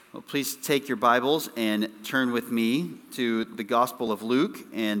Well, please take your Bibles and turn with me to the Gospel of Luke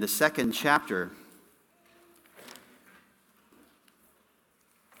and the second chapter.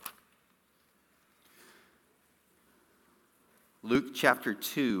 Luke chapter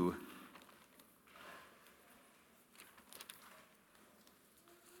 2.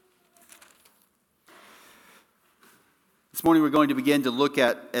 This morning we're going to begin to look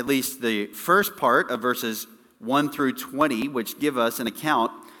at least the first part of verses 1 through 20, which give us an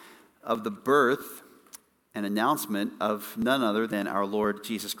account of the birth and announcement of none other than our Lord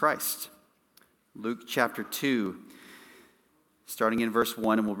Jesus Christ. Luke chapter 2, starting in verse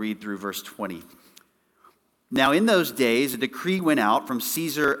 1, and we'll read through verse 20. Now in those days a decree went out from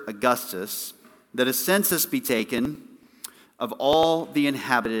Caesar Augustus that a census be taken of all the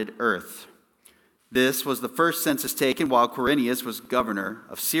inhabited earth. This was the first census taken while Quirinius was governor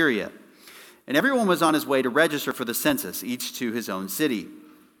of Syria. And everyone was on his way to register for the census, each to his own city.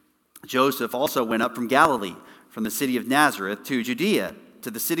 Joseph also went up from Galilee, from the city of Nazareth to Judea,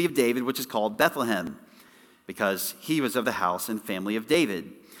 to the city of David, which is called Bethlehem, because he was of the house and family of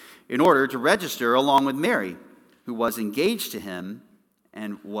David, in order to register along with Mary, who was engaged to him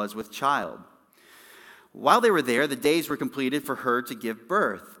and was with child. While they were there, the days were completed for her to give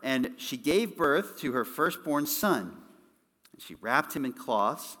birth, and she gave birth to her firstborn son. She wrapped him in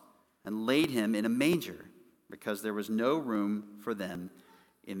cloths and laid him in a manger, because there was no room for them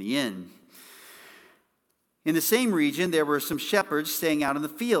in the inn. In the same region, there were some shepherds staying out in the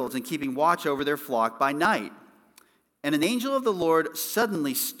fields and keeping watch over their flock by night. And an angel of the Lord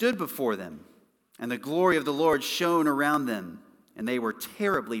suddenly stood before them, and the glory of the Lord shone around them, and they were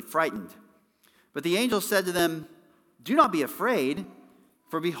terribly frightened. But the angel said to them, "Do not be afraid,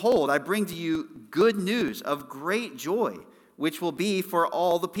 for behold, I bring to you good news of great joy, which will be for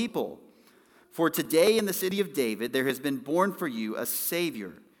all the people. For today in the city of David there has been born for you a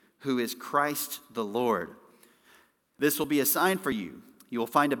Savior, who is Christ the Lord. This will be a sign for you. You will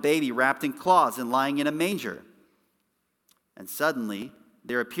find a baby wrapped in cloths and lying in a manger." And suddenly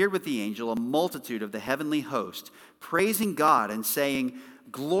there appeared with the angel a multitude of the heavenly host, praising God and saying,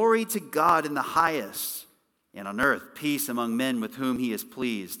 "Glory to God in the highest, and on earth peace among men with whom he is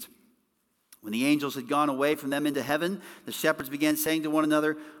pleased." When the angels had gone away from them into heaven, the shepherds began saying to one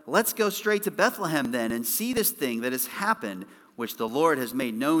another, "Let's go straight to Bethlehem then and see this thing that has happened, which the Lord has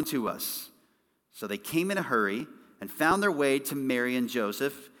made known to us." So they came in a hurry and found their way to Mary and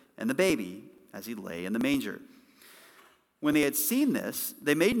Joseph and the baby as he lay in the manger. When they had seen this,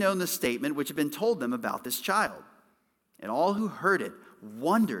 they made known the statement which had been told them about this child. And all who heard it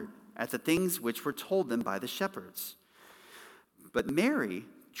wondered at the things which were told them by the shepherds. But Mary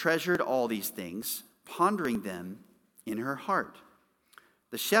treasured all these things, pondering them in her heart.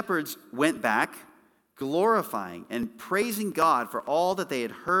 The shepherds went back, glorifying and praising God for all that they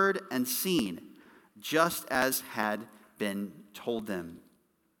had heard and seen, just as had been told them.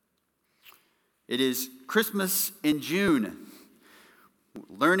 It is Christmas in June,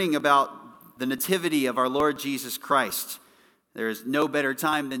 learning about the nativity of our Lord Jesus Christ. There is no better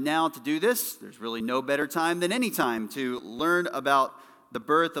time than now to do this. There's really no better time than any time to learn about the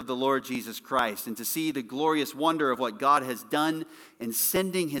birth of the Lord Jesus Christ and to see the glorious wonder of what God has done in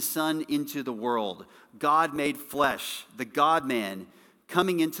sending his Son into the world. God made flesh, the God-man,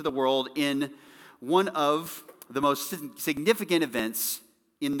 coming into the world in one of the most significant events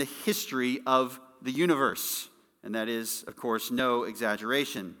in the history of the universe. And that is, of course, no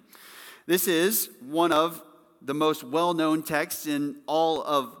exaggeration. This is one of the most well-known texts in all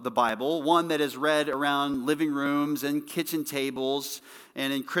of the Bible, one that is read around living rooms and kitchen tables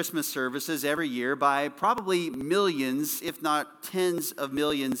and in Christmas services every year by probably millions, if not tens of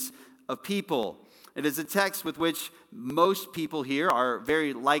millions of people. It is a text with which most people here are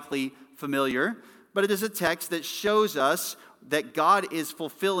very likely familiar, but it is a text that shows us that God is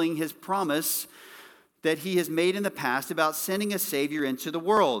fulfilling his promise that he has made in the past about sending a Savior into the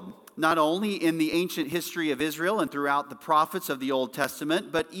world. Not only in the ancient history of Israel and throughout the prophets of the Old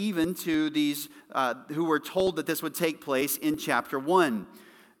Testament, but even to these who were told that this would take place in chapter 1,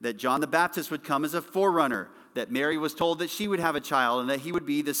 that John the Baptist would come as a forerunner, that Mary was told that she would have a child and that he would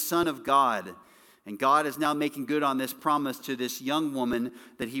be the Son of God. And God is now making good on this promise to this young woman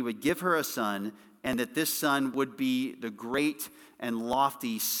that he would give her a son and that this son would be the great and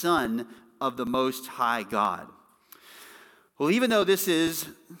lofty Son of the Most High God. Well, even though this is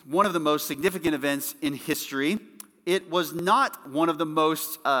one of the most significant events in history, it was not one of the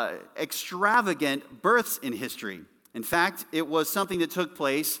most extravagant births in history. In fact, it was something that took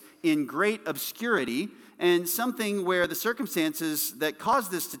place in great obscurity and something where the circumstances that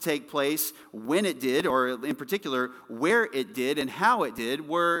caused this to take place, when it did, or in particular, where it did and how it did,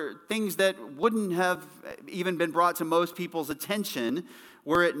 were things that wouldn't have even been brought to most people's attention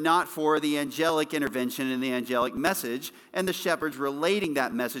were it not for the angelic intervention and the angelic message and the shepherds relating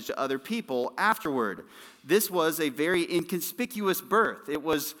that message to other people afterward. This was a very inconspicuous birth. It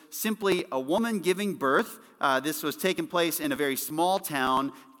was simply a woman giving birth. This was taking place in a very small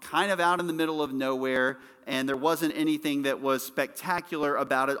town, kind of out in the middle of nowhere, and there wasn't anything that was spectacular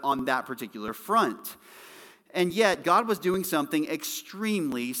about it on that particular front. And yet, God was doing something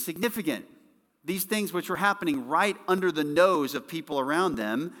extremely significant. These things which were happening right under the nose of people around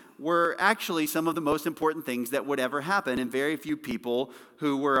them were actually some of the most important things that would ever happen, and very few people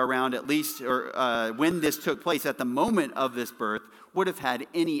who were around at least or when this took place at the moment of this birth would have had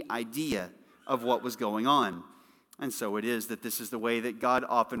any idea of what was going on. And so it is that this is the way that God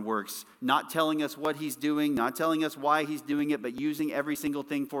often works, not telling us what he's doing, not telling us why he's doing it, but using every single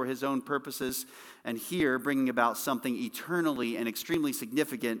thing for his own purposes, and here bringing about something eternally and extremely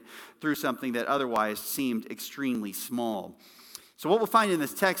significant through something that otherwise seemed extremely small. So what we'll find in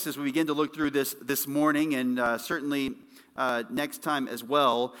this text as we begin to look through this morning, and certainly next time as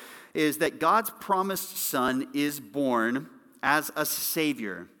well, is that God's promised Son is born as a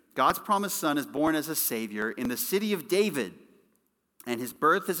Savior. God's promised Son is born as a Savior in the city of David, and his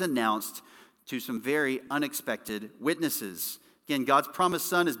birth is announced to some very unexpected witnesses. Again, God's promised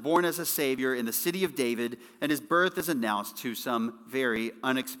Son is born as a Savior in the city of David, and his birth is announced to some very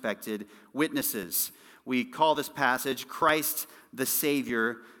unexpected witnesses. We call this passage, Christ the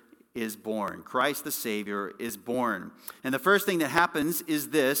Savior is born. Christ the Savior is born. And the first thing that happens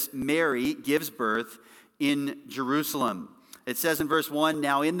is this: Mary gives birth in Jerusalem. It says in verse 1,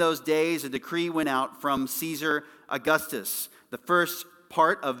 "Now in those days a decree went out from Caesar Augustus." The first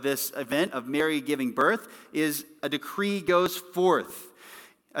part of this event of Mary giving birth is a decree goes forth.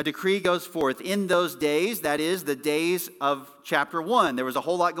 A decree goes forth in those days, that is, the days of chapter 1. There was a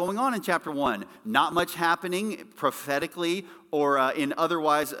whole lot going on in chapter 1. Not much happening prophetically or in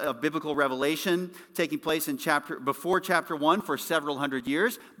otherwise biblical revelation taking place in before chapter 1 for several hundred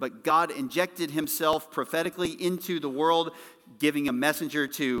years. But God injected himself prophetically into the world, giving a messenger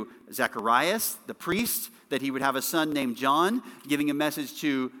to Zacharias, the priest, that he would have a son named John, giving a message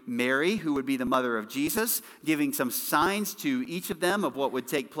to Mary, who would be the mother of Jesus, giving some signs to each of them of what would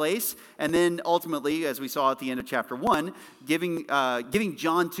take place, and then ultimately, as we saw at the end of chapter 1, giving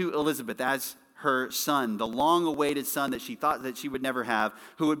John to Elizabeth as her son, the long-awaited son that she thought that she would never have,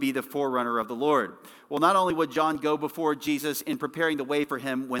 who would be the forerunner of the Lord. Well, not only would John go before Jesus in preparing the way for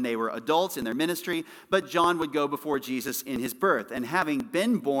him when they were adults in their ministry, but John would go before Jesus in his birth. And having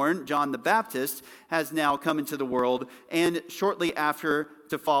been born, John the Baptist has now come into the world, and shortly after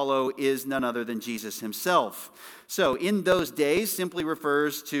to follow is none other than Jesus himself. So in those days simply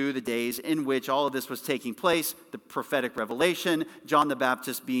refers to the days in which all of this was taking place, the prophetic revelation, John the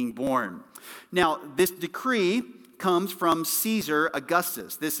Baptist being born. Now, this decree comes from Caesar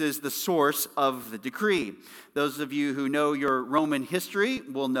Augustus. This is the source of the decree. Those of you who know your Roman history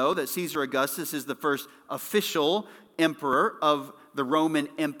will know that Caesar Augustus is the first official emperor of the Roman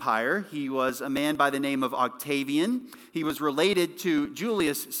Empire. He was a man by the name of Octavian. He was related to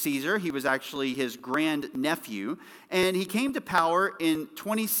Julius Caesar. He was actually his grandnephew. And he came to power in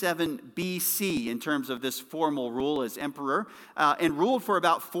 27 BC in terms of this formal rule as emperor, and ruled for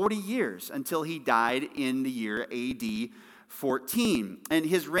about 40 years until he died in the year AD 14. And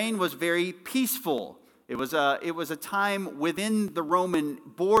his reign was very peaceful. It was a time within the Roman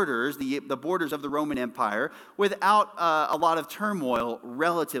borders, the borders of the Roman Empire, without a lot of turmoil,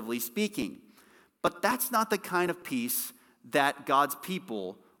 relatively speaking. But that's not the kind of peace that God's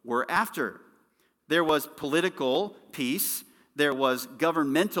people were after. There was political peace. There was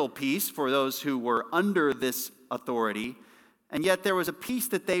governmental peace for those who were under this authority. And yet there was a peace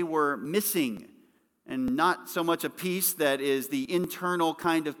that they were missing. And not so much a peace that is the internal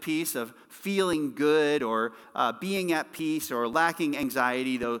kind of peace of feeling good or being at peace or lacking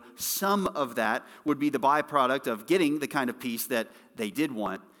anxiety, though some of that would be the byproduct of getting the kind of peace that they did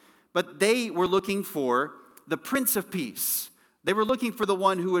want. But they were looking for the Prince of Peace. They were looking for the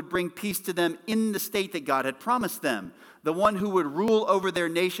one who would bring peace to them in the state that God had promised them. The one who would rule over their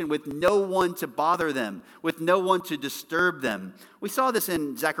nation with no one to bother them, with no one to disturb them. We saw this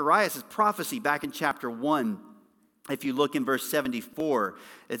in Zacharias' prophecy back in chapter 1. If you look in verse 74,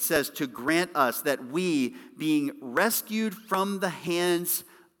 it says, "To grant us that we, being rescued from the hands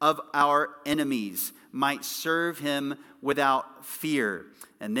of our enemies might serve him without fear.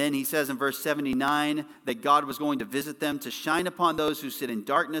 And then he says in verse 79 that God was going to visit them to shine upon those who sit in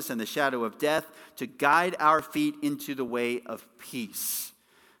darkness and the shadow of death, to guide our feet into the way of peace.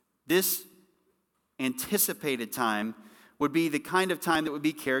 This anticipated time would be the kind of time that would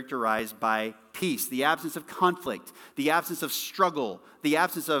be characterized by peace, the absence of conflict, the absence of struggle, the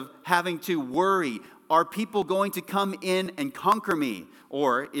absence of having to worry. Are people going to come in and conquer me?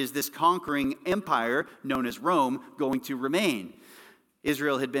 Or is this conquering empire known as Rome going to remain?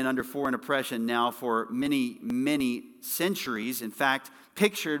 Israel had been under foreign oppression now for many, many centuries. In fact,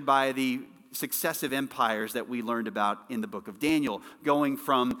 pictured by the successive empires that we learned about in the book of Daniel, going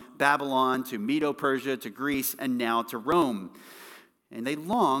from Babylon to Medo-Persia to Greece and now to Rome. And they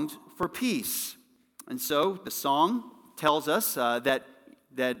longed for peace. And so the song tells us that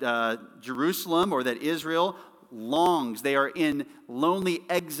Jerusalem, or that Israel, longs. They are in lonely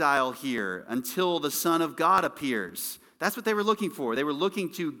exile here until the Son of God appears. That's what they were looking for. They were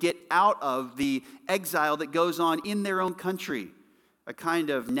looking to get out of the exile that goes on in their own country, a kind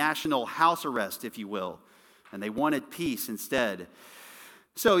of national house arrest, if you will. And they wanted peace instead.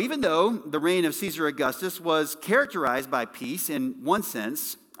 So even though the reign of Caesar Augustus was characterized by peace in one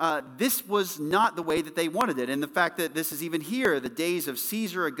sense, this was not the way that they wanted it. And the fact that this is even here, the days of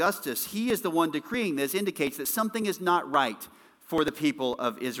Caesar Augustus, he is the one decreeing this, indicates that something is not right for the people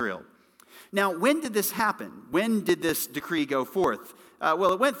of Israel. Now, when did this happen? When did this decree go forth?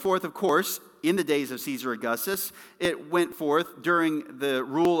 Well, it went forth, of course, in the days of Caesar Augustus. It went forth during the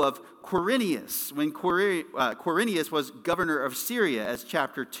rule of Quirinius, when Quirinius was governor of Syria, as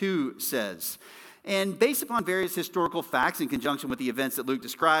chapter 2 says. And based upon various historical facts in conjunction with the events that Luke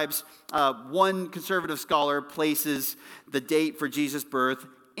describes, one conservative scholar places the date for Jesus' birth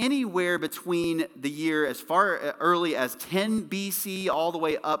anywhere between the year as far early as 10 BC all the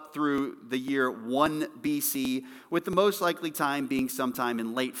way up through the year 1 BC, with the most likely time being sometime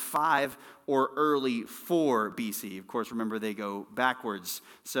in late 5 or early 4 BC. Of course, remember, they go backwards.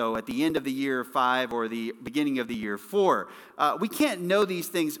 So at the end of the year 5 or the beginning of the year 4. We can't know these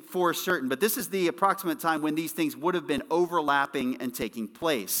things for certain, but this is the approximate time when these things would have been overlapping and taking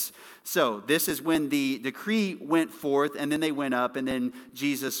place. So this is when the decree went forth, and then they went up, and then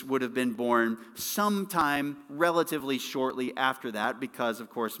Jesus would have been born sometime relatively shortly after that, because, of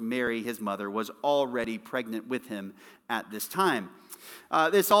course, Mary, his mother, was already pregnant with him at this time.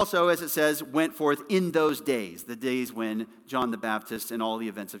 This also, as it says, went forth in those days, the days when John the Baptist and all the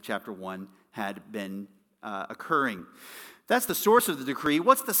events of chapter 1 had been occurring. That's the source of the decree.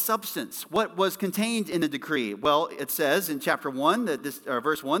 What's the substance? What was contained in the decree? Well, it says in chapter 1,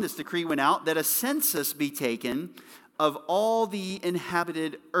 verse 1, this decree went out that a census be taken of all the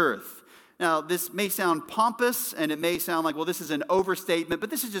inhabited earth. Now, this may sound pompous, and it may sound like, well, this is an overstatement, but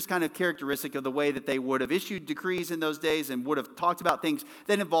this is just kind of characteristic of the way that they would have issued decrees in those days and would have talked about things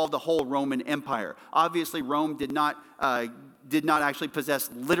that involved the whole Roman Empire. Obviously, Rome did not actually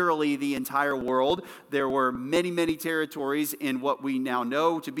possess literally the entire world. There were many, many territories in what we now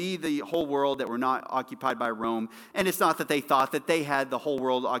know to be the whole world that were not occupied by Rome. And it's not that they thought that they had the whole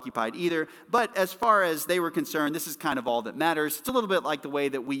world occupied either. But as far as they were concerned, this is kind of all that matters. It's a little bit like the way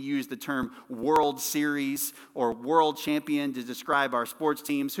that we use the term World Series or World Champion to describe our sports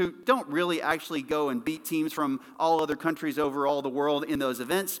teams, who don't really actually go and beat teams from all other countries over all the world in those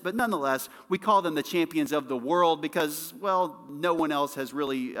events. But nonetheless, we call them the champions of the world because, well, no one else has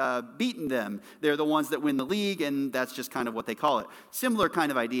really beaten them. They're the ones that win the league, and that's just kind of what they call it. Similar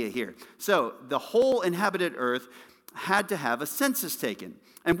kind of idea here. So the whole inhabited earth had to have a census taken.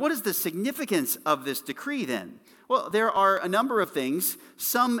 And what is the significance of this decree then? Well, there are a number of things,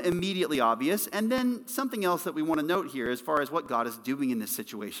 some immediately obvious, and then something else that we want to note here as far as what God is doing in this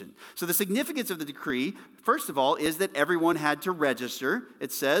situation. So the significance of the decree, first of all, is that everyone had to register.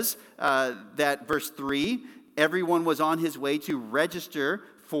 It says that verse 3, everyone was on his way to register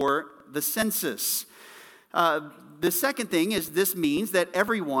for the census. The second thing is this means that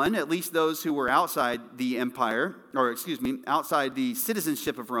everyone, at least those who were outside the empire, outside the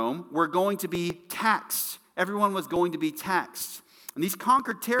citizenship of Rome, were going to be taxed. Everyone was going to be taxed. And these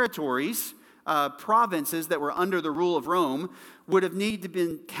conquered territories, provinces that were under the rule of Rome, would have needed to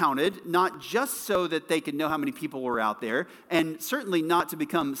be counted, not just so that they could know how many people were out there, and certainly not to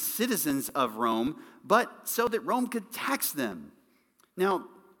become citizens of Rome, but so that Rome could tax them. Now,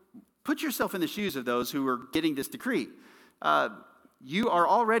 put yourself in the shoes of those who are getting this decree. You are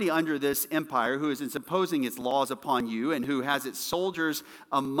already under this empire who is imposing its laws upon you and who has its soldiers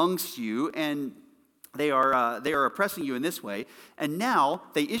amongst you, and They are oppressing you in this way. And now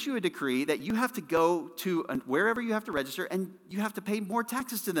they issue a decree that you have to go to wherever you have to register, and you have to pay more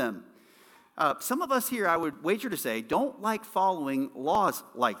taxes to them. Some of us here, I would wager to say, don't like following laws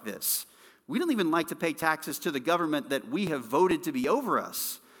like this. We don't even like to pay taxes to the government that we have voted to be over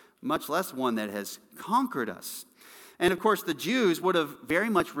us, much less one that has conquered us. And of course, the Jews would have very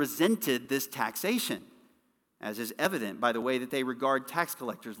much resented this taxation, as is evident by the way that they regard tax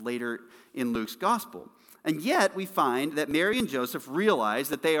collectors later in Luke's gospel. And yet we find that Mary and Joseph realize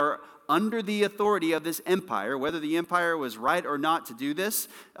that they are under the authority of this empire. Whether the empire was right or not to do this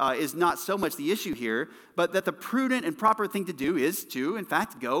is not so much the issue here, but that the prudent and proper thing to do is to, in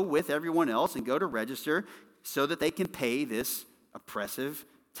fact, go with everyone else and go to register so that they can pay this oppressive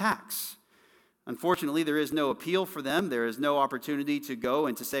tax. Unfortunately, there is no appeal for them. There is no opportunity to go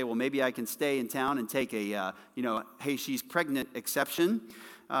and to say, well, maybe I can stay in town and take a, hey, she's pregnant exception.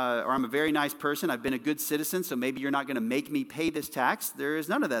 Or I'm a very nice person. I've been a good citizen, so maybe you're not going to make me pay this tax. There is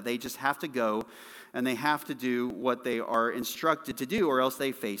none of that. They just have to go, and they have to do what they are instructed to do, or else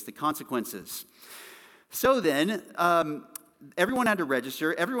they face the consequences. So then, everyone had to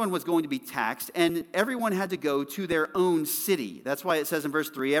register, everyone was going to be taxed, and everyone had to go to their own city. That's why it says in verse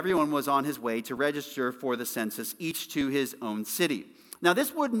 3, everyone was on his way to register for the census, each to his own city. Now,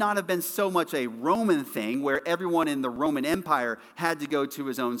 this would not have been so much a Roman thing where everyone in the Roman Empire had to go to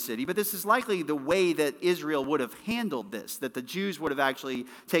his own city, but this is likely the way that Israel would have handled this, that the Jews would have actually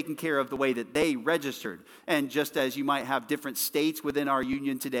taken care of the way that they registered. And just as you might have different states within our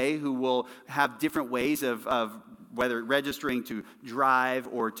union today who will have different ways of whether registering to drive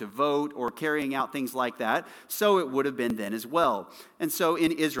or to vote or carrying out things like that, so it would have been then as well. And so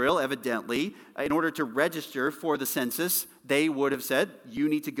in Israel, evidently, in order to register for the census, they would have said, you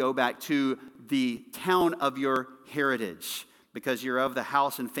need to go back to the town of your heritage because you're of the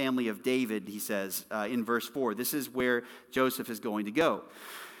house and family of David, he says in verse 4. This is where Joseph is going to go.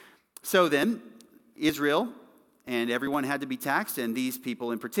 So then, Israel and everyone had to be taxed, and these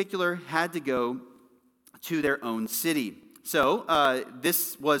people in particular had to go to their own city. So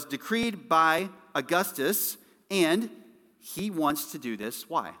this was decreed by Augustus, and he wants to do this.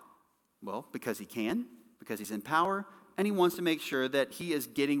 Why? Well, because he can, because he's in power, and he wants to make sure that he is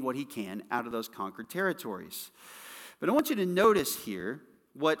getting what he can out of those conquered territories. But I want you to notice here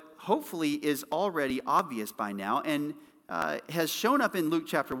what hopefully is already obvious by now and has shown up in Luke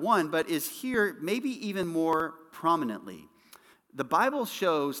chapter 1, but is here maybe even more prominently. The Bible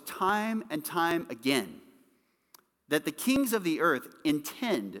shows time and time again that the kings of the earth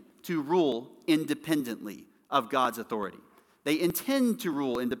intend to rule independently of God's authority. They intend to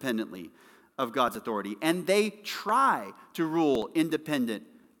rule independently of God's authority, and they try to rule independent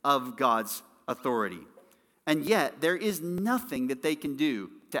of God's authority. And yet, there is nothing that they can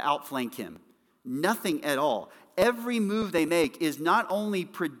do to outflank him. Nothing at all. Every move they make is not only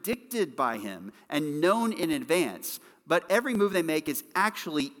predicted by him and known in advance, but every move they make is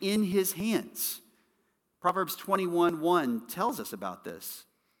actually in his hands. Proverbs 21:1 tells us about this.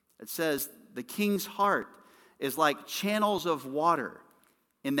 It says, the king's heart is like channels of water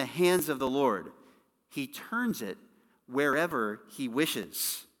in the hands of the Lord. He turns it wherever he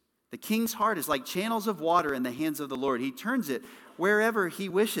wishes. The king's heart is like channels of water in the hands of the Lord. He turns it wherever he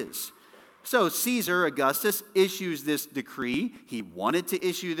wishes. So Caesar Augustus issues this decree. He wanted to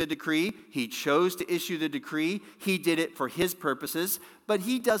issue the decree. He chose to issue the decree. He did it for his purposes. But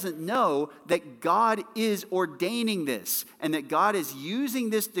he doesn't know that God is ordaining this and that God is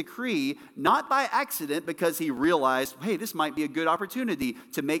using this decree not by accident because he realized, hey, this might be a good opportunity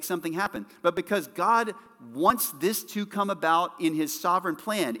to make something happen, but because God wants this to come about in his sovereign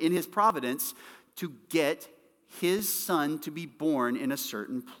plan, in his providence, to get his son to be born in a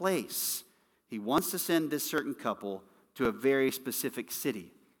certain place. He wants to send this certain couple to a very specific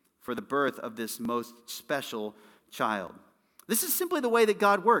city for the birth of this most special child. This is simply the way that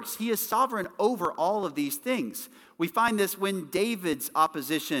God works. He is sovereign over all of these things. We find this when David's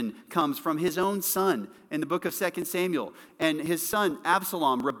opposition comes from his own son in the book of 2 Samuel. And his son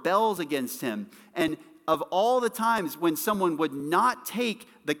Absalom rebels against him. And of all the times when someone would not take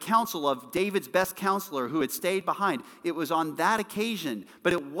the counsel of David's best counselor who had stayed behind, it was on that occasion.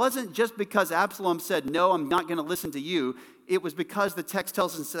 But it wasn't just because Absalom said, no, I'm not going to listen to you. It was because the text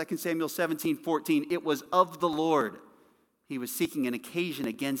tells us in 2 Samuel 17:14, it was of the Lord. He was seeking an occasion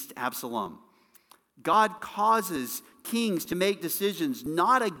against Absalom. God causes kings to make decisions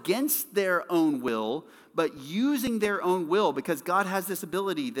not against their own will, but using their own will, because God has this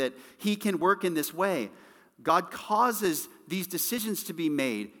ability that he can work in this way. God causes these decisions to be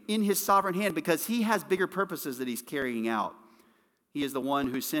made in his sovereign hand because he has bigger purposes that he's carrying out. He is the one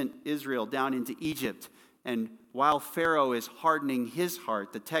who sent Israel down into Egypt. And while Pharaoh is hardening his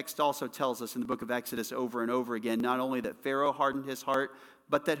heart, the text also tells us in the book of Exodus over and over again, not only that Pharaoh hardened his heart,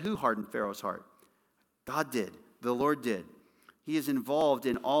 but that who hardened Pharaoh's heart? God did. The Lord did. He is involved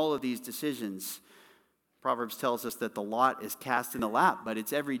in all of these decisions. Proverbs tells us that the lot is cast in the lap, but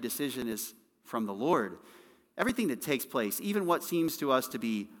its every decision is from the Lord. Everything that takes place, even what seems to us to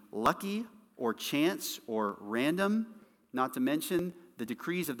be lucky or chance or random, not to mention the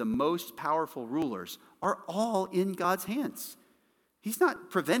decrees of the most powerful rulers, are all in God's hands. He's not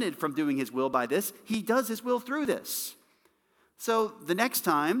prevented from doing his will by this. He does his will through this. So the next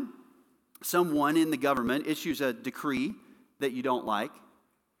time someone in the government issues a decree that you don't like,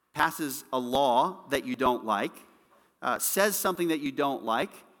 passes a law that you don't like, says something that you don't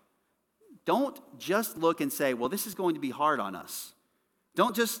like, don't just look and say, well, this is going to be hard on us.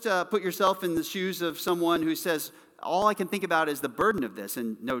 Don't just put yourself in the shoes of someone who says, all I can think about is the burden of this.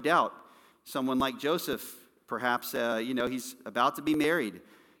 And no doubt, someone like Joseph, perhaps, he's about to be married.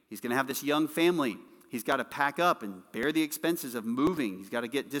 He's going to have this young family. He's got to pack up and bear the expenses of moving. He's got to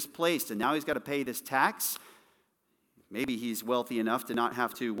get displaced, and now he's got to pay this tax. Maybe he's wealthy enough to not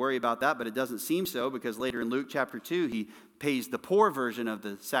have to worry about that, but it doesn't seem so, because later in Luke chapter 2, he pays the poor version of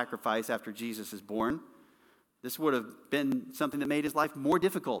the sacrifice after Jesus is born. This would have been something that made his life more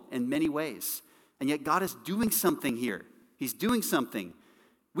difficult in many ways. And yet God is doing something here. He's doing something.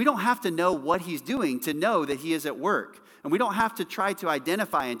 We don't have to know what he's doing to know that he is at work. And we don't have to try to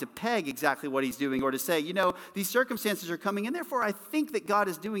identify and to peg exactly what he's doing or to say, these circumstances are coming and therefore I think that God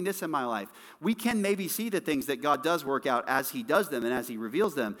is doing this in my life. We can maybe see the things that God does work out as he does them and as he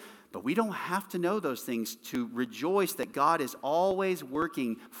reveals them, but we don't have to know those things to rejoice that God is always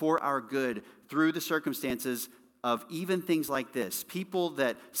working for our good through the circumstances of even things like this. People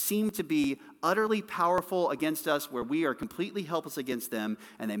that seem to be utterly powerful against us, where we are completely helpless against them,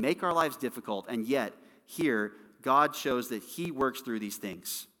 and they make our lives difficult. And yet, here, God shows that he works through these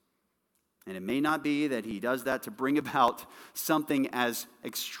things. And it may not be that he does that to bring about something as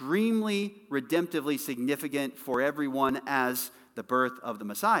extremely redemptively significant for everyone as the birth of the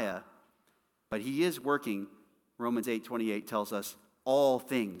Messiah, but he is working, Romans 8:28 tells us, all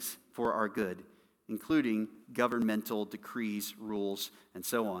things for our good, including governmental decrees, rules, and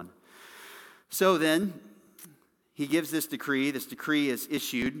so on. So then, he gives this decree. This decree is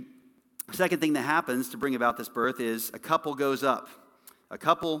issued. The second thing that happens to bring about this birth is a couple goes up. A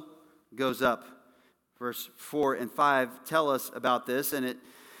couple goes up. Verse 4 and 5 tell us about this, and it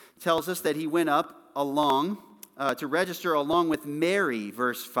tells us that he went up along to register along with Mary,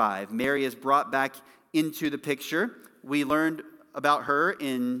 verse 5. Mary is brought back into the picture. We learned about her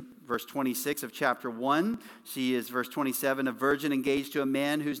in verse 26 of chapter 1. She is, verse 27, a virgin engaged to a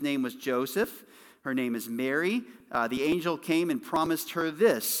man whose name was Joseph. Her name is Mary. The angel came and promised her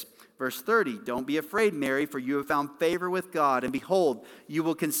this. Verse 30, don't be afraid, Mary, for you have found favor with God. And behold, you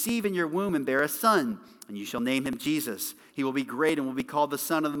will conceive in your womb and bear a son, and you shall name him Jesus. He will be great and will be called the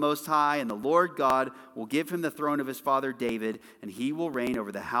Son of the Most High, and the Lord God will give him the throne of his father David, and he will reign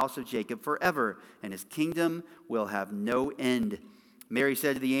over the house of Jacob forever, and his kingdom will have no end. Mary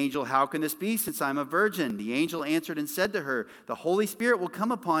said to the angel, how can this be, since I'm a virgin? The angel answered and said to her, the Holy Spirit will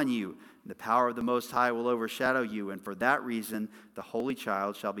come upon you, and the power of the Most High will overshadow you, and for that reason the Holy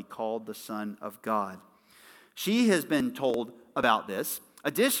Child shall be called the Son of God. She has been told about this.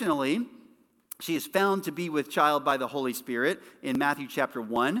 Additionally, she is found to be with child by the Holy Spirit in Matthew chapter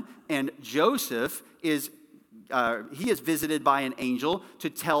 1, and Joseph is visited by an angel to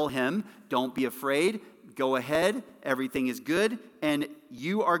tell him, don't be afraid, go ahead, everything is good, and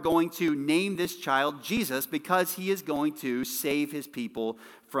you are going to name this child Jesus because he is going to save his people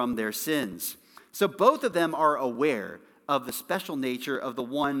from their sins. So both of them are aware of the special nature of the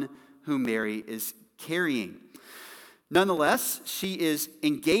one whom Mary is carrying. Nonetheless, she is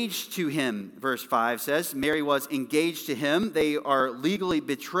engaged to him, verse 5 says. Mary was engaged to him. They are legally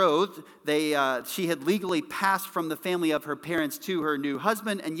betrothed. She had legally passed from the family of her parents to her new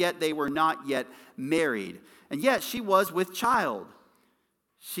husband, and yet they were not yet married. And yet she was with child.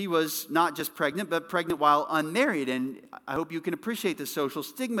 She was not just pregnant, but pregnant while unmarried. And I hope you can appreciate the social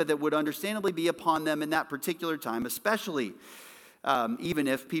stigma that would understandably be upon them in that particular time, especially. Even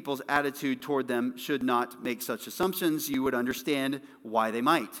if people's attitude toward them should not make such assumptions, you would understand why they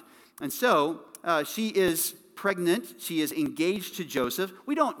might. And so she is pregnant. She is engaged to Joseph.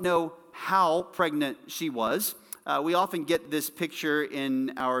 We don't know how pregnant she was. We often get this picture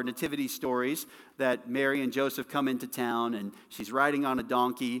in our nativity stories that Mary and Joseph come into town and she's riding on a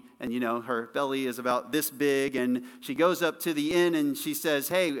donkey and, her belly is about this big and she goes up to the inn and she says,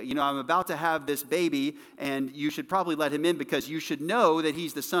 hey, I'm about to have this baby and you should probably let him in because you should know that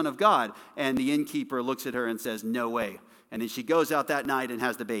he's the Son of God. And the innkeeper looks at her and says, no way. And then she goes out that night and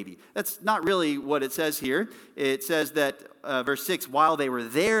has the baby. That's not really what it says here. It says that, verse 6, while they were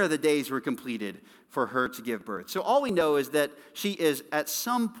there, the days were completed for her to give birth. So all we know is that she is at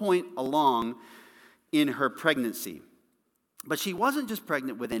some point along in her pregnancy. But she wasn't just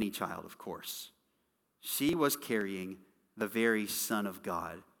pregnant with any child, of course. She was carrying the very Son of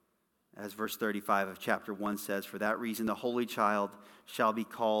God. As verse 35 of chapter 1 says, for that reason the Holy Child shall be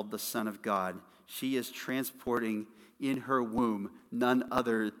called the Son of God. She is transporting in her womb none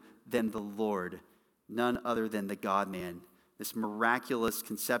other than the Lord, none other than the God-man. This miraculous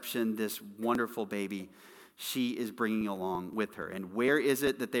conception, this wonderful baby, she is bringing along with her. And where is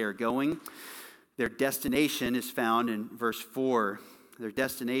it that they are going? Their destination is found in verse 4. Their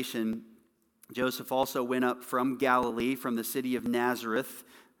destination, Joseph also went up from Galilee, from the city of Nazareth.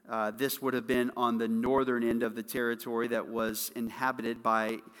 This would have been on the northern end of the territory that was inhabited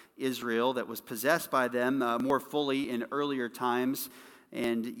by Israel, that was possessed by them more fully in earlier times,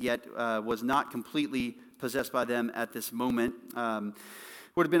 and yet was not completely possessed by them at this moment.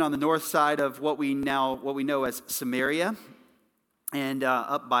 Would have been on the north side of what we know as Samaria, and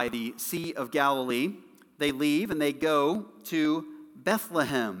up by the Sea of Galilee. They leave and they go to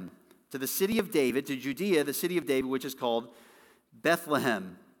Bethlehem, to the city of David, to Judea, the city of David, which is called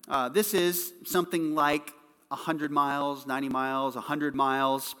Bethlehem. This is something like 100 miles, 90 miles, 100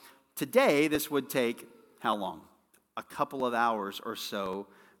 miles. Today, this would take how long? A couple of hours or so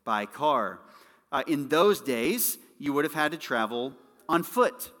by car. In those days, you would have had to travel on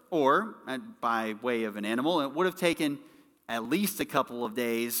foot or by way of an animal. It would have taken at least a couple of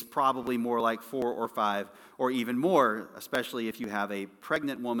days, probably more like 4 or 5 or even more, especially if you have a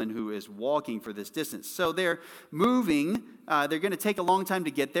pregnant woman who is walking for this distance. So they're moving. They're going to take a long time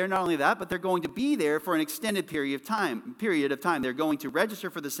to get there. Not only that, but they're going to be there for an extended period of time. They're going to register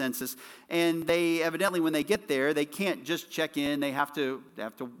for the census, and they evidently, when they get there, they can't just check in. They have to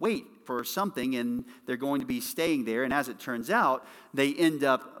wait for something, and they're going to be staying there. And as it turns out, they end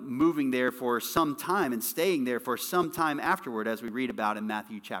up moving there for some time and staying there for some time afterward, as we read about in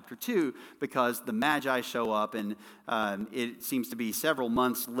Matthew chapter 2, because the Magi show up, and it seems to be several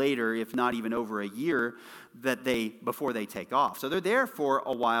months later, if not even over a year, before they take off. So they're there for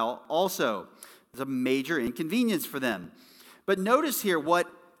a while also. It's a major inconvenience for them. But notice here what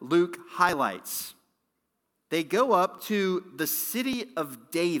Luke highlights. They go up to the city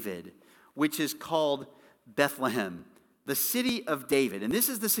of David, which is called Bethlehem. The city of David. And this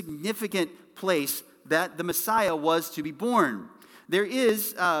is the significant place that the Messiah was to be born.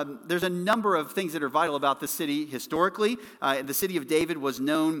 There's a number of things that are vital about this city historically. The city of David was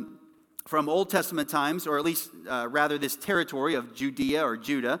known from Old Testament times, or at least rather this territory of Judea or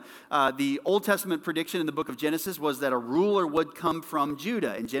Judah. The Old Testament prediction in the book of Genesis was that a ruler would come from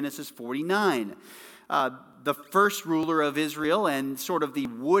Judah in Genesis 49. The first ruler of Israel and sort of the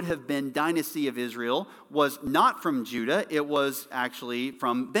would-have-been dynasty of Israel was not from Judah. It was actually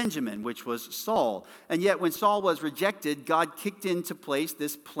from Benjamin, which was Saul. And yet when Saul was rejected, God kicked into place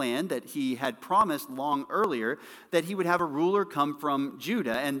this plan that he had promised long earlier, that he would have a ruler come from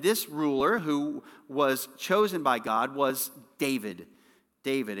Judah. And this ruler who was chosen by God was David.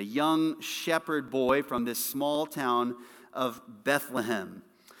 David, a young shepherd boy from this small town of Bethlehem.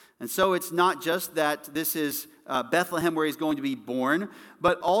 And so it's not just that this is Bethlehem where he's going to be born,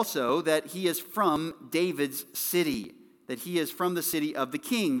 but also that he is from David's city, that he is from the city of the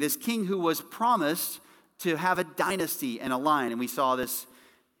king, this king who was promised to have a dynasty and a line. And we saw this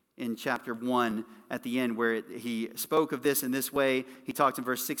in chapter 1 at the end where he spoke of this in this way. He talks in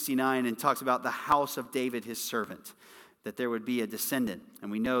verse 69 and talks about the house of David, his servant, that there would be a descendant.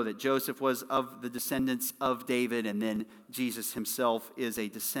 And we know that Joseph was of the descendants of David, and then Jesus himself is a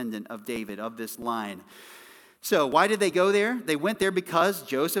descendant of David, of this line. So why did they go there? They went there because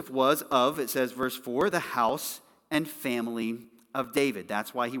Joseph was of, it says verse 4, the house and family of David.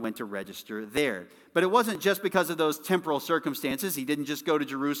 That's why he went to register there. But it wasn't just because of those temporal circumstances. He didn't just go to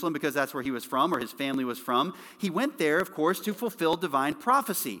Jerusalem because that's where he was from or his family was from. He went there, of course, to fulfill divine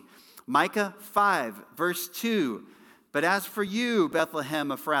prophecy. Micah 5, verse 2. But as for you, Bethlehem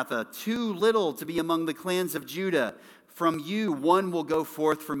Ephrathah, too little to be among the clans of Judah, from you one will go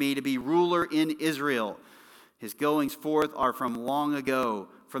forth for me to be ruler in Israel. His goings forth are from long ago,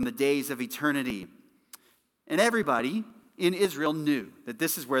 from the days of eternity. And everybody in Israel knew that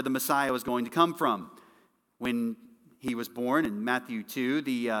this is where the Messiah was going to come from. When he was born in Matthew 2,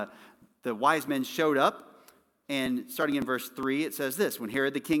 the wise men showed up. And starting in verse 3, it says this: When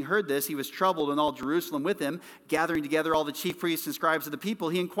Herod the king heard this, he was troubled, and all Jerusalem with him. Gathering together all the chief priests and scribes of the people,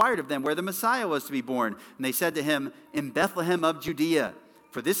 he inquired of them where the Messiah was to be born. And they said to him, In Bethlehem of Judea,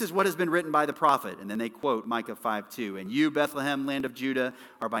 for this is what has been written by the prophet. And then they quote Micah 5:2. And you, Bethlehem, land of Judah,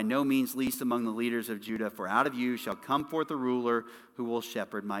 are by no means least among the leaders of Judah, for out of you shall come forth a ruler who will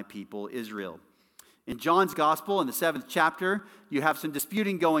shepherd my people Israel. In John's gospel, in the 7th chapter, you have some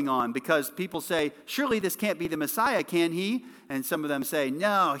disputing going on because people say, surely this can't be the Messiah, can he? And some of them say,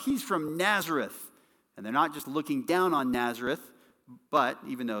 no, he's from Nazareth. And they're not just looking down on Nazareth, but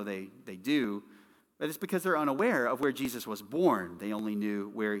even though they do, but it's because they're unaware of where Jesus was born. They only knew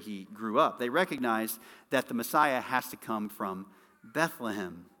where he grew up. They recognized that the Messiah has to come from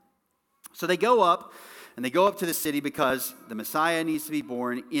Bethlehem. So they go up, and they go up to the city because the Messiah needs to be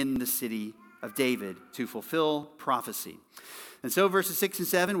born in the city of David to fulfill prophecy. And so verses 6 and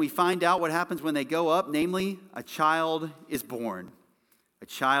 7, we find out what happens when they go up, namely, a child is born. A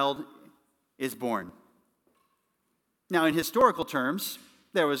child is born. Now, in historical terms,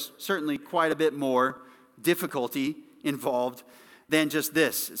 there was certainly quite a bit more difficulty involved than just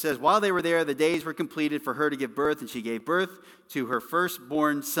this. It says, while they were there, the days were completed for her to give birth, and she gave birth to her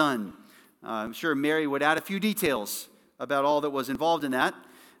firstborn son. I'm sure Mary would add a few details about all that was involved in that.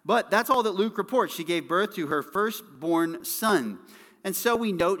 But that's all that Luke reports. She gave birth to her firstborn son. And so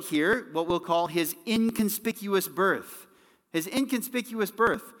we note here what we'll call his inconspicuous birth. His inconspicuous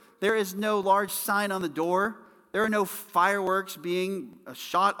birth. There is no large sign on the door. There are no fireworks being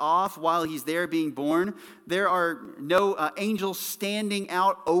shot off while he's there being born. There are no angels standing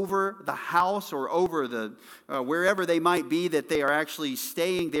out over the house or over the wherever they might be that they are actually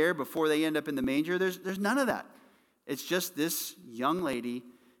staying there before they end up in the manger. There's none of that. It's just this young lady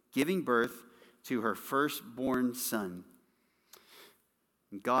giving birth to her firstborn son.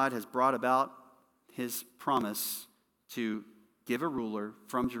 God has brought about his promise to give a ruler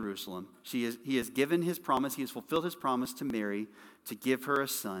from Jerusalem. He has given his promise, he has fulfilled his promise to Mary to give her a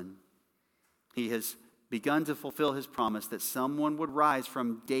son. He has begun to fulfill his promise that someone would rise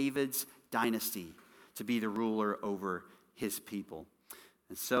from David's dynasty to be the ruler over his people.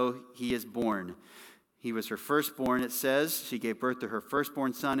 And so he is born. He was her firstborn, it says. She gave birth to her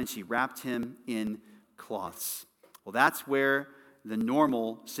firstborn son, and she wrapped him in cloths. Well, that's where the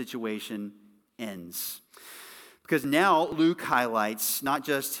normal situation ends. Because now Luke highlights not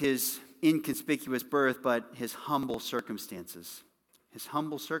just his inconspicuous birth, but his humble circumstances. His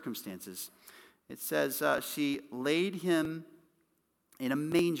humble circumstances. It says she laid him in a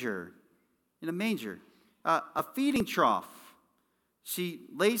manger. In a manger. A feeding trough. She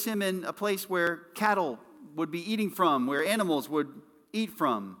lays him in a place where cattle would be eating from, where animals would eat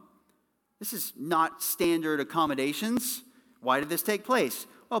from. This is not standard accommodations. Why did this take place?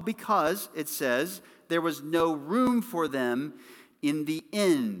 Well, because it says there was no room for them in the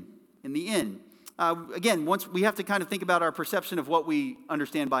inn. In the inn. Again, once we have to kind of think about our perception of what we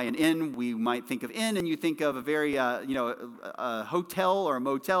understand by an inn. We might think of inn, and you think of a very, a hotel or a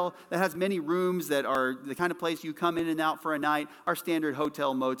motel that has many rooms that are the kind of place you come in and out for a night. Our standard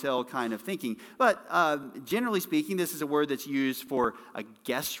hotel, motel kind of thinking. But generally speaking, this is a word that's used for a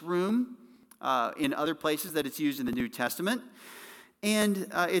guest room in other places that it's used in the New Testament. And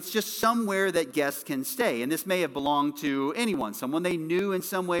it's just somewhere that guests can stay. And this may have belonged to anyone, someone they knew in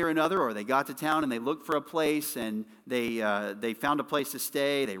some way or another, or they got to town and they looked for a place and they found a place to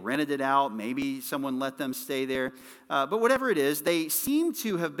stay. They rented it out. Maybe someone let them stay there. But whatever it is, they seem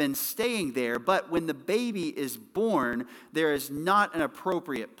to have been staying there. But when the baby is born, there is not an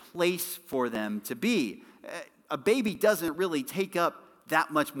appropriate place for them to be. A baby doesn't really take up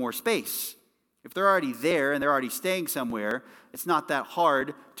that much more space. If they're already there and they're already staying somewhere, it's not that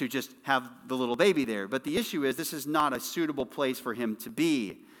hard to just have the little baby there. But the issue is this is not a suitable place for him to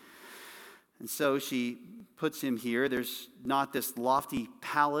be. And so she puts him here. There's not this lofty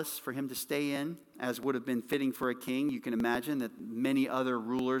palace for him to stay in, as would have been fitting for a king. You can imagine that many other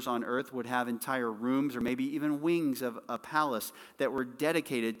rulers on earth would have entire rooms or maybe even wings of a palace that were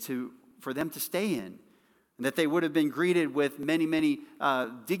dedicated for them to stay in. That they would have been greeted with many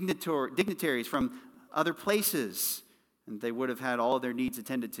dignitaries from other places. And they would have had all of their needs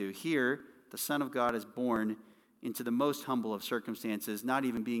attended to. Here, the Son of God is born into the most humble of circumstances, not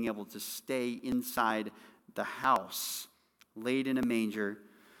even being able to stay inside the house, laid in a manger,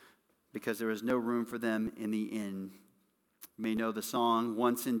 because there was no room for them in the inn. You may know the song,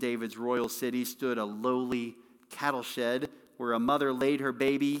 "Once in David's royal city stood a lowly cattle shed, where a mother laid her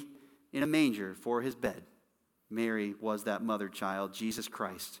baby in a manger for his bed." Mary was that mother child, Jesus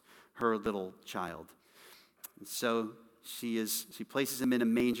Christ, her little child. And so she places him in a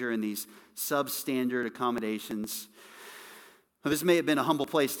manger in these substandard accommodations. Well, this may have been a humble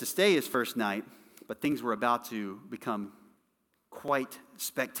place to stay his first night, but things were about to become quite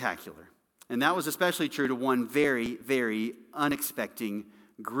spectacular. And that was especially true to one very, very unexpected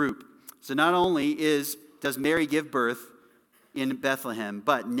group. So not only does Mary give birth in Bethlehem,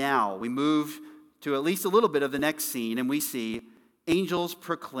 but now we move to at least a little bit of the next scene, and we see angels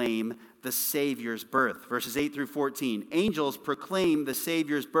proclaim the Savior's birth. Verses 8 through 14. Angels proclaim the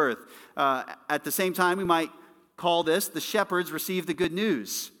Savior's birth. At the same time, we might call this the shepherds receive the good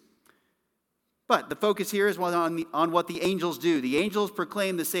news. But the focus here is on what the angels do. The angels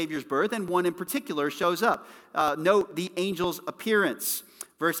proclaim the Savior's birth, and one in particular shows up. Note the angel's appearance.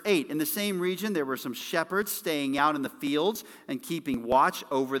 Verse 8, in the same region there were some shepherds staying out in the fields and keeping watch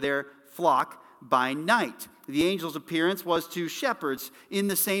over their flock by night. The angel's appearance was to shepherds in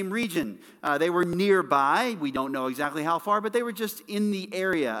the same region. They were nearby. We don't know exactly how far, but they were just in the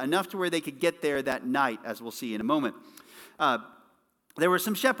area, enough to where they could get there that night, as we'll see in a moment. There were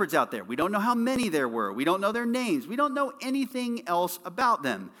some shepherds out there. We don't know how many there were. We don't know their names. We don't know anything else about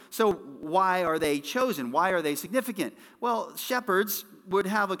them. So why are they chosen? Why are they significant? Well, shepherds would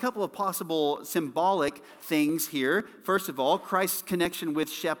have a couple of possible symbolic things here. First of all, Christ's connection with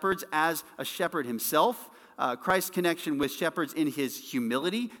shepherds as a shepherd himself. Christ's connection with shepherds in his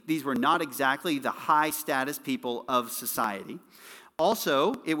humility. These were not exactly the high status people of society.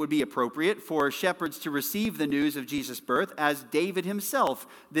 Also, it would be appropriate for shepherds to receive the news of Jesus' birth as David himself,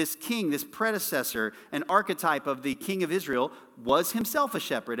 this king, this predecessor, an archetype of the king of Israel, was himself a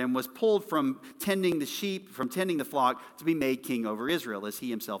shepherd and was pulled from tending the sheep, from tending the flock, to be made king over Israel, as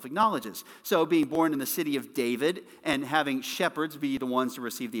he himself acknowledges. So being born in the city of David and having shepherds be the ones to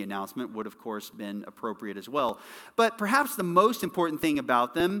receive the announcement would, of course, been appropriate as well. But perhaps the most important thing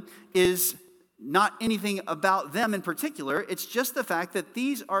about them is not anything about them in particular. It's just the fact that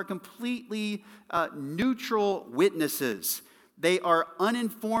these are completely neutral witnesses. They are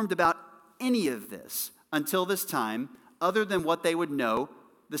uninformed about any of this until this time, other than what they would know,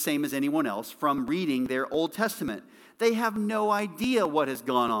 the same as anyone else, from reading their Old Testament. They have no idea what has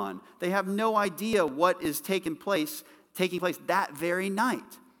gone on. They have no idea what is taking place that very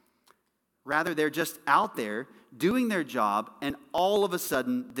night. Rather, they're just out there doing their job, and all of a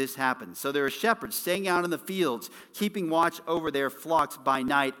sudden this happens. So there are shepherds staying out in the fields, keeping watch over their flocks by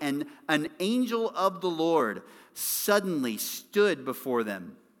night, and an angel of the Lord suddenly stood before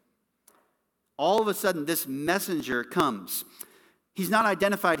them. All of a sudden, this messenger comes. He's not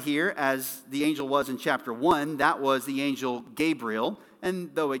identified here as the angel was in chapter 1. That was the angel Gabriel.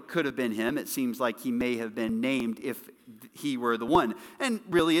 And though it could have been him, it seems like he may have been named if he were the one. And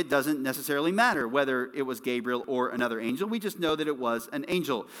really, it doesn't necessarily matter whether it was Gabriel or another angel. We just know that it was an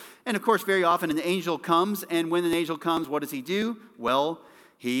angel. And of course, very often an angel comes, and when an angel comes, what does he do? Well,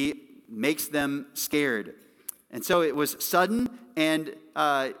 he makes them scared. And so it was sudden, and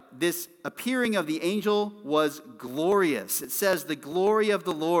this appearing of the angel was glorious. It says the glory of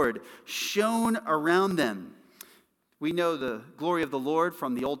the Lord shone around them. We know the glory of the Lord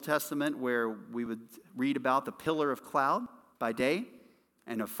from the Old Testament, where we would read about the pillar of cloud by day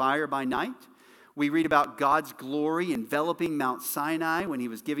and of fire by night. We read about God's glory enveloping Mount Sinai when he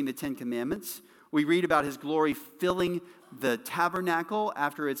was giving the Ten Commandments. We read about his glory filling the tabernacle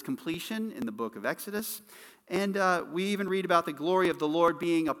after its completion in the book of Exodus. And we even read about the glory of the Lord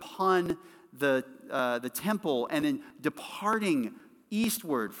being upon the temple and then departing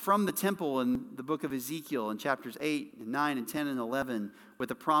eastward from the temple in the book of Ezekiel in chapters 8 and 9 and 10 and 11 with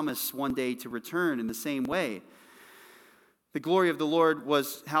the promise one day to return in the same way. The glory of the Lord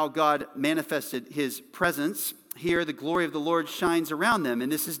was how God manifested his presence. Here, the glory of the Lord shines around them. And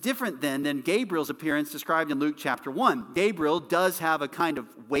this is different than Gabriel's appearance described in Luke chapter 1. Gabriel does have a kind of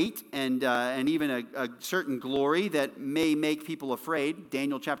weight and even a certain glory that may make people afraid.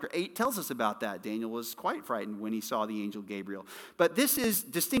 Daniel chapter 8 tells us about that. Daniel was quite frightened when he saw the angel Gabriel. But this is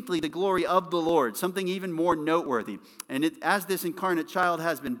distinctly the glory of the Lord, something even more noteworthy. And as this incarnate child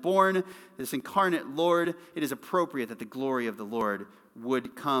has been born, this incarnate Lord, it is appropriate that the glory of the Lord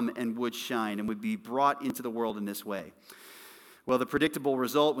would come and would shine and would be brought into the world in this way. Well, the predictable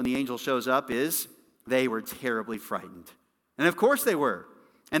result when the angel shows up is they were terribly frightened. And of course they were.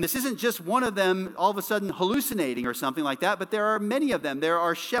 And this isn't just one of them all of a sudden hallucinating or something like that, but there are many of them. There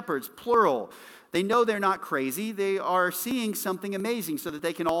are shepherds, plural. They know they're not crazy. They are seeing something amazing so that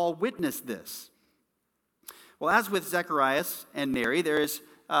they can all witness this. Well, as with Zacharias and Mary, there is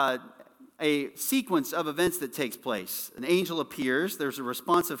a sequence of events that takes place. An angel appears, there's a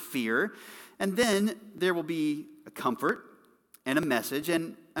response of fear, and then there will be a comfort and a message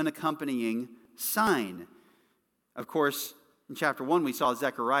and an accompanying sign. Of course, in chapter 1, we saw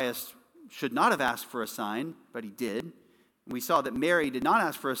Zacharias should not have asked for a sign, but he did. And we saw that Mary did not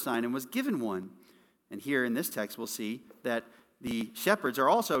ask for a sign and was given one. And here in this text, we'll see that the shepherds are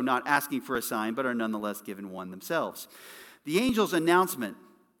also not asking for a sign, but are nonetheless given one themselves. The angel's announcement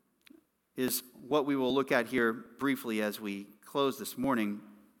is what we will look at here briefly as we close this morning.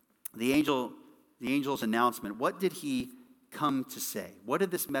 The angel's announcement. What did he come to say? What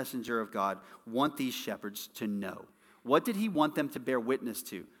did this messenger of God want these shepherds to know? What did he want them to bear witness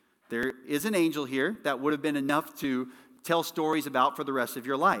to? There is an angel here that would have been enough to tell stories about for the rest of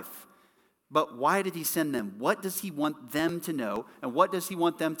your life. But why did he send them? What does he want them to know? And what does he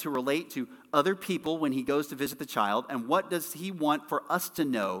want them to relate to other people when he goes to visit the child? And what does he want for us to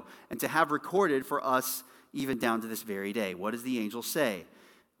know and to have recorded for us even down to this very day? What does the angel say?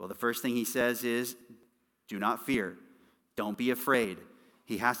 Well, the first thing he says is, do not fear. Don't be afraid.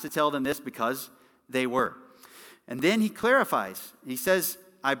 He has to tell them this because they were. And then he clarifies. He says,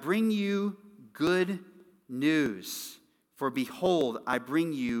 I bring you good news. For behold, I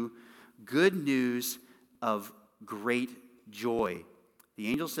bring you good news of great joy. The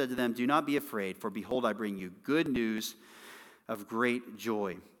angel said to them, do not be afraid, for behold, I bring you good news of great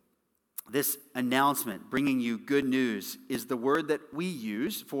joy. This announcement, bringing you good news, is the word that we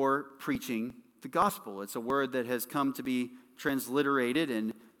use for preaching the gospel. It's a word that has come to be transliterated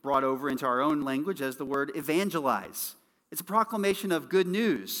and brought over into our own language as the word evangelize. It's a proclamation of good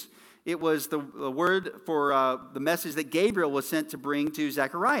news. It was the word for the message that Gabriel was sent to bring to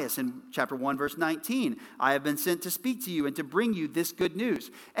Zacharias in chapter 1, verse 19. I have been sent to speak to you and to bring you this good news.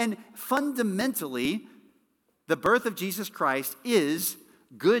 And fundamentally, the birth of Jesus Christ is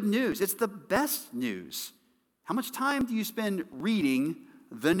good news. It's the best news. How much time do you spend reading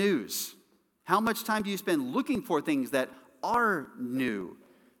the news? How much time do you spend looking for things that are new?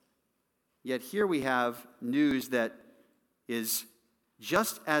 Yet here we have news that is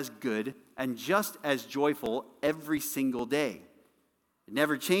just as good and just as joyful every single day. It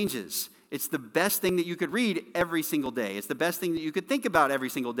never changes. It's the best thing that you could read every single day. It's the best thing that you could think about every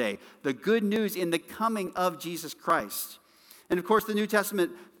single day. The good news in the coming of Jesus Christ. And of course, the New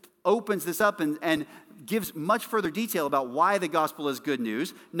Testament opens this up and gives much further detail about why the gospel is good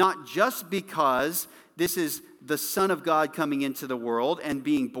news, not just because this is the Son of God coming into the world and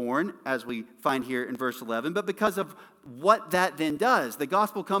being born, as we find here in verse 11, but because of what that then does. The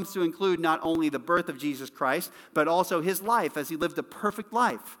gospel comes to include not only the birth of Jesus Christ, but also his life as he lived a perfect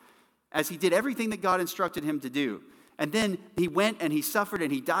life, as he did everything that God instructed him to do. And then he went and he suffered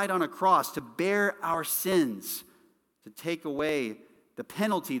and he died on a cross to bear our sins, to take away the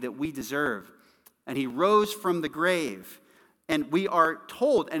penalty that we deserve. And he rose from the grave. And we are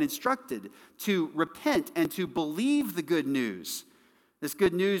told and instructed to repent and to believe the good news. This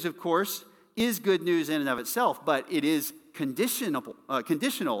good news, of course, is good news in and of itself, but it is conditional.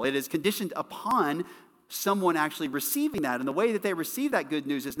 It is conditioned upon someone actually receiving that. And the way that they receive that good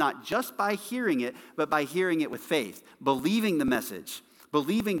news is not just by hearing it, but by hearing it with faith, believing the message,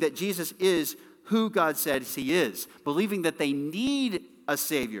 believing that Jesus is who God says he is, believing that they need a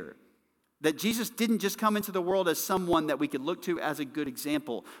Savior, that Jesus didn't just come into the world as someone that we could look to as a good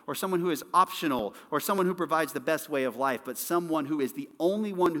example, or someone who is optional, or someone who provides the best way of life, but someone who is the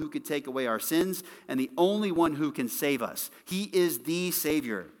only one who could take away our sins and the only one who can save us. He is the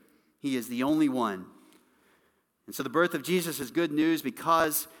Savior. He is the only one. And so the birth of Jesus is good news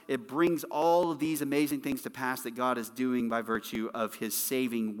because it brings all of these amazing things to pass that God is doing by virtue of his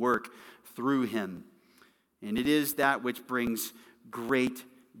saving work through him. And it is that which brings great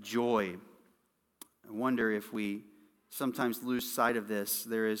joy. I wonder if we sometimes lose sight of this.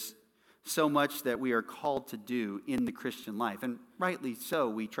 There is so much that we are called to do in the Christian life, and rightly so,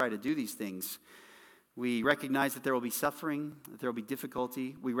 we try to do these things. We recognize that there will be suffering, that there will be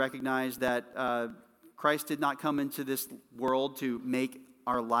difficulty. We recognize that Christ did not come into this world to make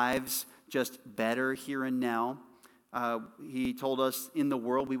our lives just better here and now. He told us in the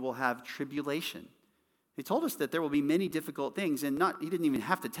world we will have tribulation. He told us that there will be many difficult things, and he didn't even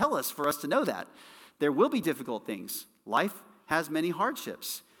have to tell us for us to know that. There will be difficult things. Life has many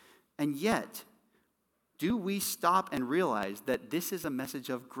hardships. And yet, do we stop and realize that this is a message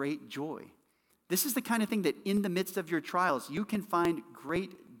of great joy? This is the kind of thing that in the midst of your trials, you can find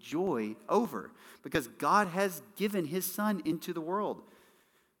great joy over, because God has given his Son into the world.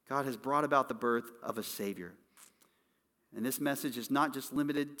 God has brought about the birth of a Savior. And this message is not just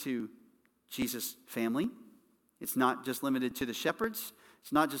limited to Jesus' family. It's not just limited to the shepherds.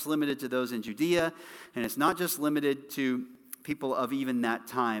 It's not just limited to those in Judea. And it's not just limited to people of even that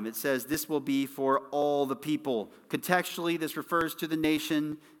time. It says this will be for all the people. Contextually, this refers to the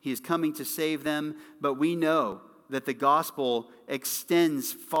nation. He is coming to save them. But we know that the gospel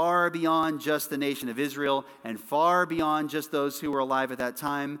extends far beyond just the nation of Israel and far beyond just those who were alive at that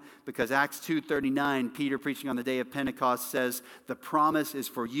time, because Acts 2:39, Peter preaching on the day of Pentecost says, the promise is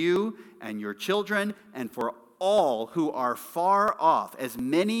for you and your children and for all who are far off, as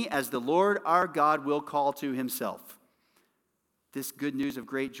many as the Lord our God will call to himself. This good news of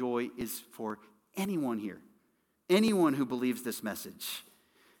great joy is for anyone here, anyone who believes this message.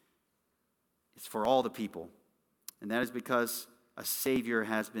 It's for all the people. And that is because a Savior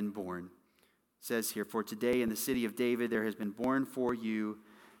has been born. It says here, for today in the city of David there has been born for you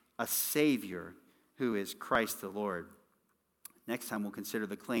a Savior who is Christ the Lord. Next time we'll consider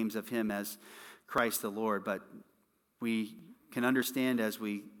the claims of him as Christ the Lord. But we can understand as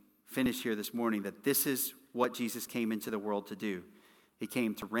we finish here this morning that this is what Jesus came into the world to do. He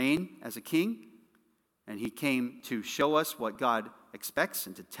came to reign as a king, and he came to show us what God expects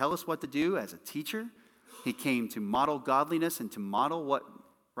and to tell us what to do as a teacher. He came to model godliness and to model what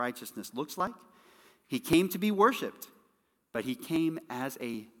righteousness looks like. He came to be worshiped, but he came as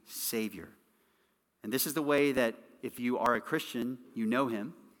a Savior. And this is the way that if you are a Christian, you know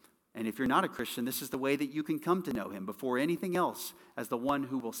him. And if you're not a Christian, this is the way that you can come to know him before anything else as the one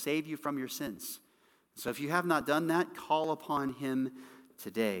who will save you from your sins. So if you have not done that, call upon him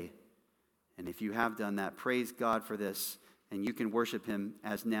today. And if you have done that, praise God for this. And you can worship him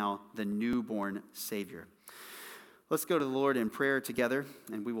as now the newborn Savior. Let's go to the Lord in prayer together,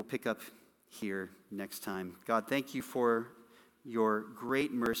 and we will pick up here next time. God, thank you for your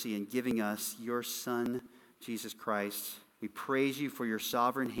great mercy in giving us your Son, Jesus Christ. We praise you for your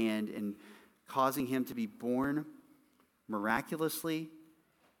sovereign hand in causing him to be born miraculously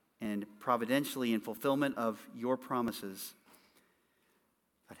and providentially in fulfillment of your promises.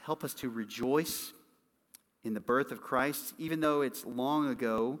 God, help us to rejoice in the birth of Christ. Even though it's long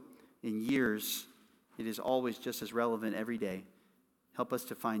ago in years, it is always just as relevant every day. Help us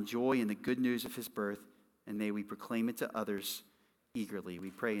to find joy in the good news of his birth, and may we proclaim it to others eagerly.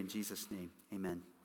 We pray in Jesus' name. Amen.